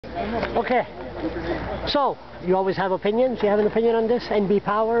Okay. So, you always have opinions? You have an opinion on this? NB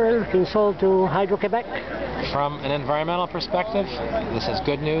Power being sold to Hydro-Quebec? From an environmental perspective, this is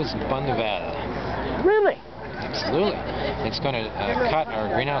good news, bonne nouvelle. Really? Absolutely. It's going to cut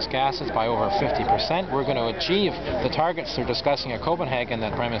our greenhouse gases by over 50%. We're going to achieve the targets they're discussing at Copenhagen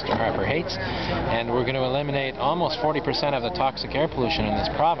that Prime Minister Harper hates, and we're going to eliminate almost 40% of the toxic air pollution in this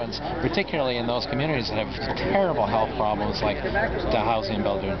province, particularly in those communities that have terrible health problems like Dalhousie and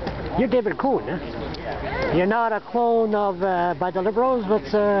Belledune. You're David Coon, huh? You're not a clone of by the Liberals, but...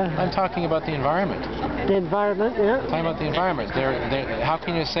 I'm talking about the environment. The environment, yeah. Talking about the environment. How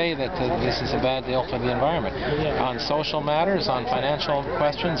can you say that this is a bad deal for the environment? On social matters, on financial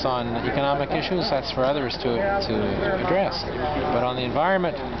questions, on economic issues, that's for others to address. But on the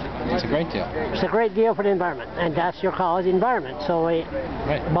environment, it's a great deal. It's a great deal for the environment, and that's your cause, environment. So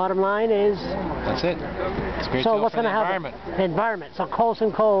right. Bottom line is... That's it. It's a great so deal what's for the environment? environment. Environment. So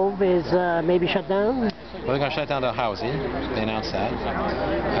Coulson Cove is maybe shut down? Well, they're going to shut down Dalhousie. They announced that.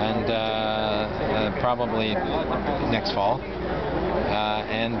 And probably next fall.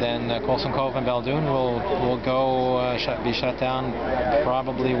 And then Coulson Cove and Belledune will be shut down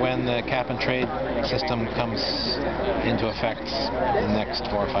probably when the cap-and-trade system comes into effect in the next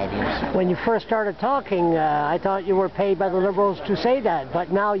 4 or 5 years. When you first started talking, I thought you were paid by the Liberals to say that,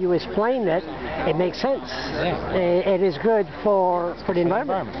 but now you explained it, it makes sense. Yeah. It is good for the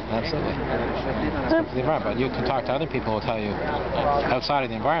environment. Absolutely. It's good for the environment. But you can talk to other people who will tell you, outside of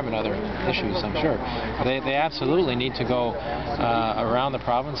the environment, other issues, I'm sure. They absolutely need to go around the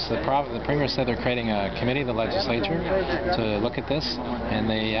province. The Premier said they're creating a committee, the legislature, to look at this, and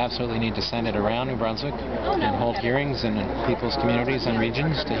they absolutely need to send it around New Brunswick and hold hearings in people's communities and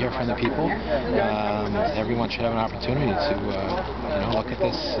regions to hear from the people. Everyone should have an opportunity to look at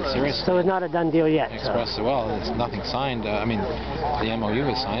this seriously. So it's not a done deal yet. Express well, there's nothing signed. I mean, the MOU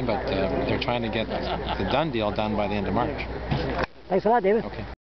is signed, but they're trying to get the done deal done by the end of March. Thanks a lot, David. Okay.